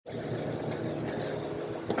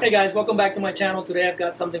Hey guys, welcome back to my channel. Today I've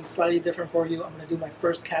got something slightly different for you. I'm going to do my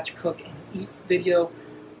first catch, cook, and eat video.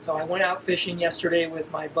 So I went out fishing yesterday with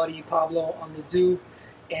my buddy Pablo on the Dew,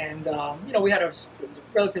 and we had a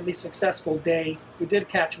relatively successful day. We did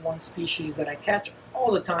catch one species that I catch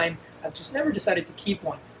all the time. I've just never decided to keep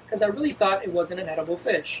one because I really thought it wasn't an edible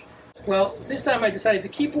fish. Well, this time I decided to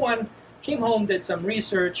keep one, came home, did some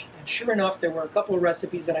research, and sure enough there were a couple of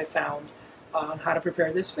recipes that I found on how to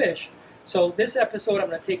prepare this fish. So this episode, I'm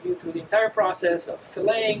going to take you through the entire process of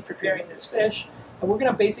filleting, preparing this fish, and we're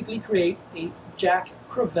going to basically create a Jack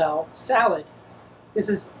Crevalle salad. This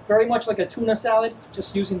is very much like a tuna salad,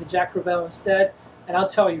 just using the Jack Crevalle instead, and I'll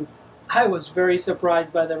tell you, I was very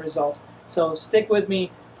surprised by the result. So stick with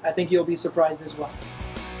me, I think you'll be surprised as well.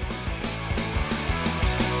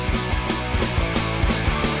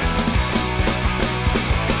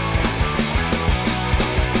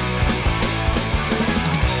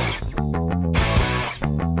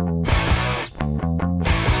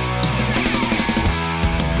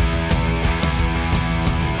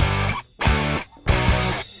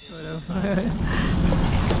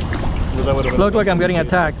 Look like I'm getting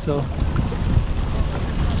attacked, so.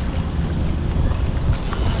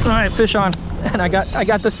 Alright, fish on. And I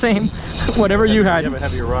got the same, whatever you had. You have a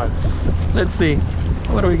heavier rod. Let's see.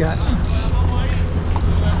 What do we got? Yeah,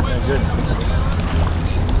 good.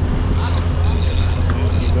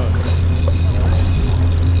 Keep going.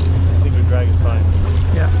 I think your drag is fine.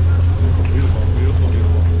 Yeah. Beautiful, beautiful,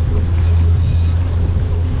 beautiful.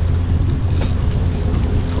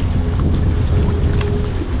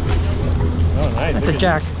 Oh, nice. That's a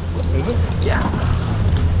jack. Is it? Yeah.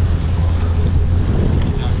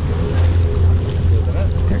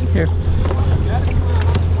 Here.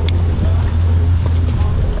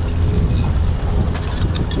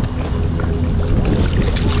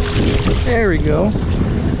 There we go.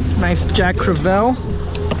 Nice Jack Crevalle.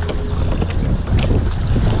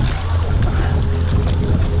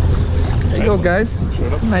 There you go, guys.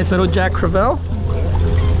 Nice little Jack Crevalle.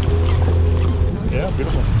 Yeah,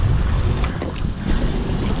 beautiful.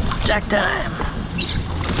 It's Jack time.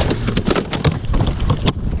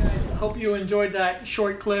 Guys, I hope you enjoyed that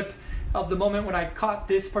short clip of the moment when I caught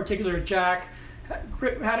this particular Jack.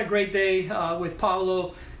 Had a great day with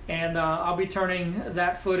Pablo, and I'll be turning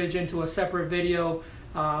that footage into a separate video.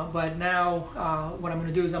 But now what I'm going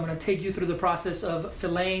to do is I'm going to take you through the process of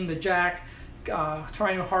filleting the Jack,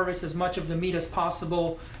 trying to harvest as much of the meat as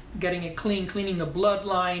possible, getting it clean, cleaning the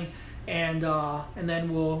bloodline, and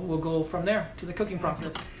then we'll go from there to the cooking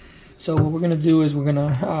process. So what we're going to do is we're going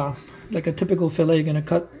to, like a typical fillet, you're going to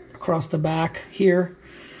cut across the back here.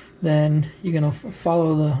 Then you're going to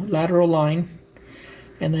follow the lateral line,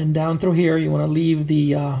 and then down through here you want to leave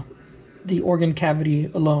the organ cavity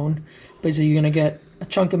alone. Basically you're going to get a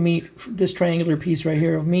chunk of meat, this triangular piece right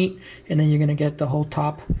here of meat, and then you're going to get the whole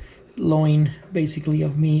top loin basically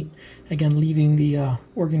of meat, again leaving the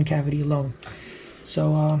organ cavity alone.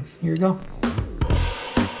 So here we go.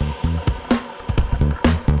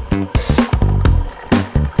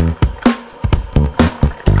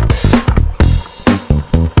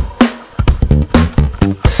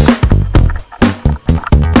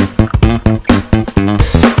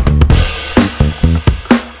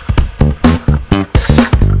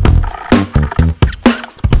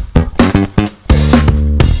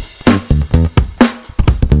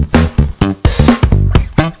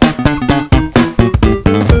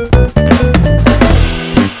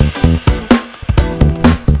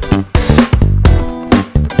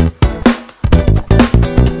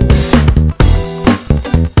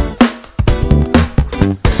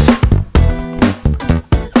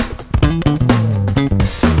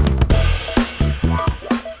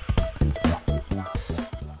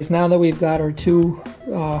 Now that we've got our two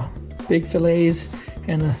big fillets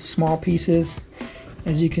and the small pieces,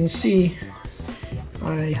 as you can see,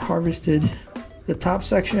 I harvested the top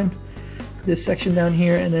section, this section down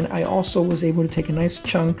here, and then I also was able to take a nice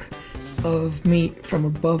chunk of meat from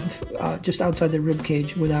above, just outside the rib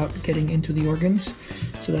cage, without getting into the organs.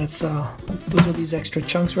 So that's those are these extra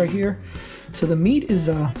chunks right here. So the meat is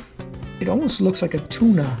it almost looks like a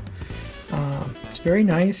tuna. It's very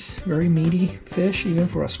nice, very meaty fish, even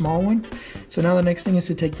for a small one. So now the next thing is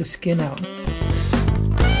to take the skin out.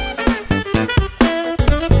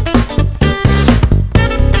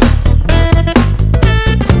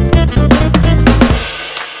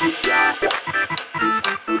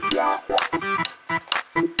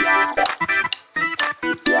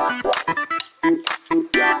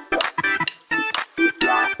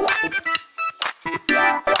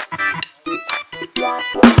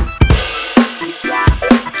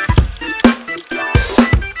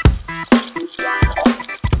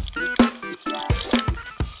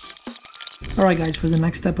 All right guys, for the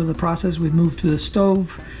next step of the process, we've moved to the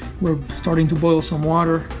stove. We're starting to boil some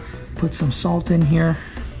water. Put some salt in here.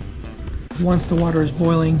 Once the water is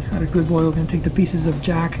boiling at a good boil, we're gonna take the pieces of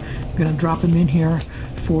jack, we're gonna drop them in here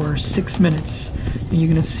for 6 minutes. And you're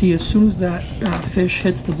gonna see as soon as that fish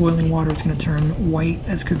hits the boiling water, it's gonna turn white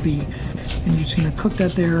as could be. And you're just gonna cook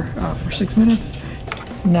that there for 6 minutes.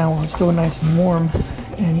 Now it's still nice and warm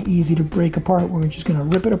and easy to break apart. We're just gonna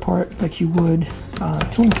rip it apart like you would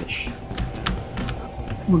tuna fish.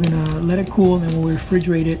 We're gonna let it cool and then we'll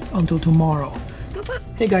refrigerate it until tomorrow.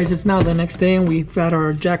 Hey guys, it's now the next day and we've got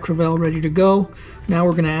our Jack Crevalle ready to go. Now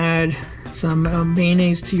we're gonna add some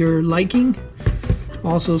mayonnaise to your liking.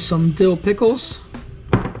 Also some dill pickles,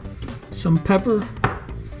 some pepper,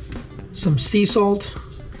 some sea salt.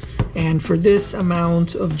 And for this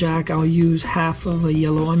amount of jack, I'll use half of a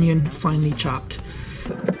yellow onion finely chopped.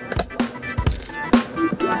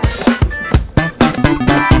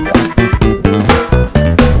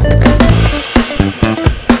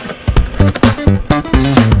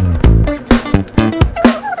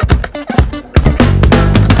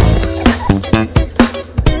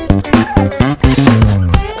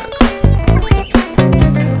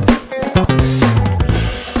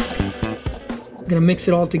 Gonna mix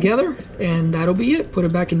it all together and that'll be it. Put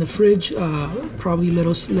it back in the fridge, probably let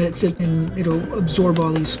it sit and it'll absorb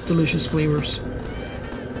all these delicious flavors.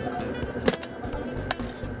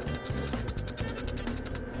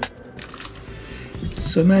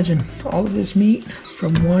 So imagine all of this meat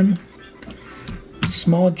from one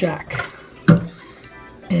small jack.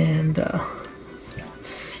 And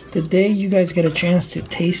the day you guys get a chance to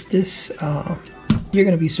taste this, you're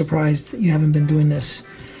gonna be surprised you haven't been doing this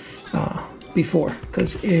before,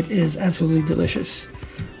 because it is absolutely delicious.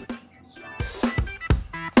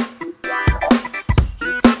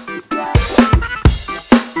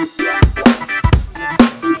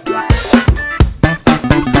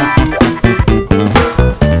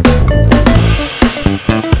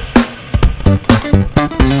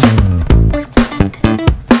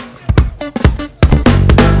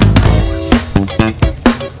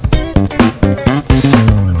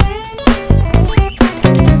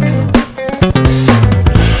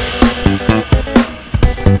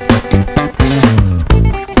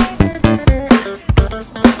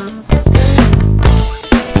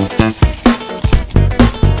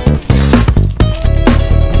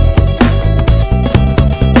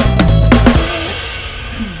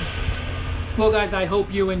 Well guys, I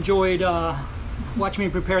hope you enjoyed watching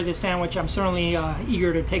me prepare this sandwich. I'm certainly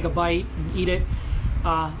eager to take a bite and eat it.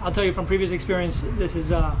 I'll tell you from previous experience, this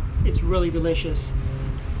is it's really delicious.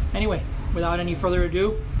 Anyway, without any further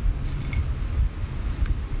ado,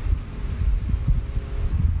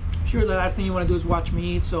 I'm sure the last thing you want to do is watch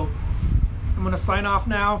me eat, so I'm going to sign off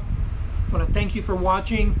now. I want to thank you for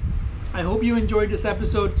watching. I hope you enjoyed this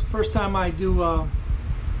episode. It's the first time I do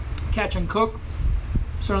catch and cook.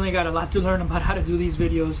 Certainly got a lot to learn about how to do these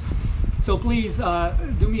videos. So please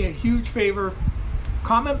do me a huge favor.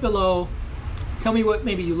 Comment below. Tell me what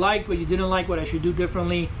maybe you liked, what you didn't like, what I should do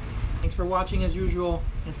differently. Thanks for watching as usual,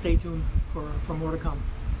 and stay tuned for more to come.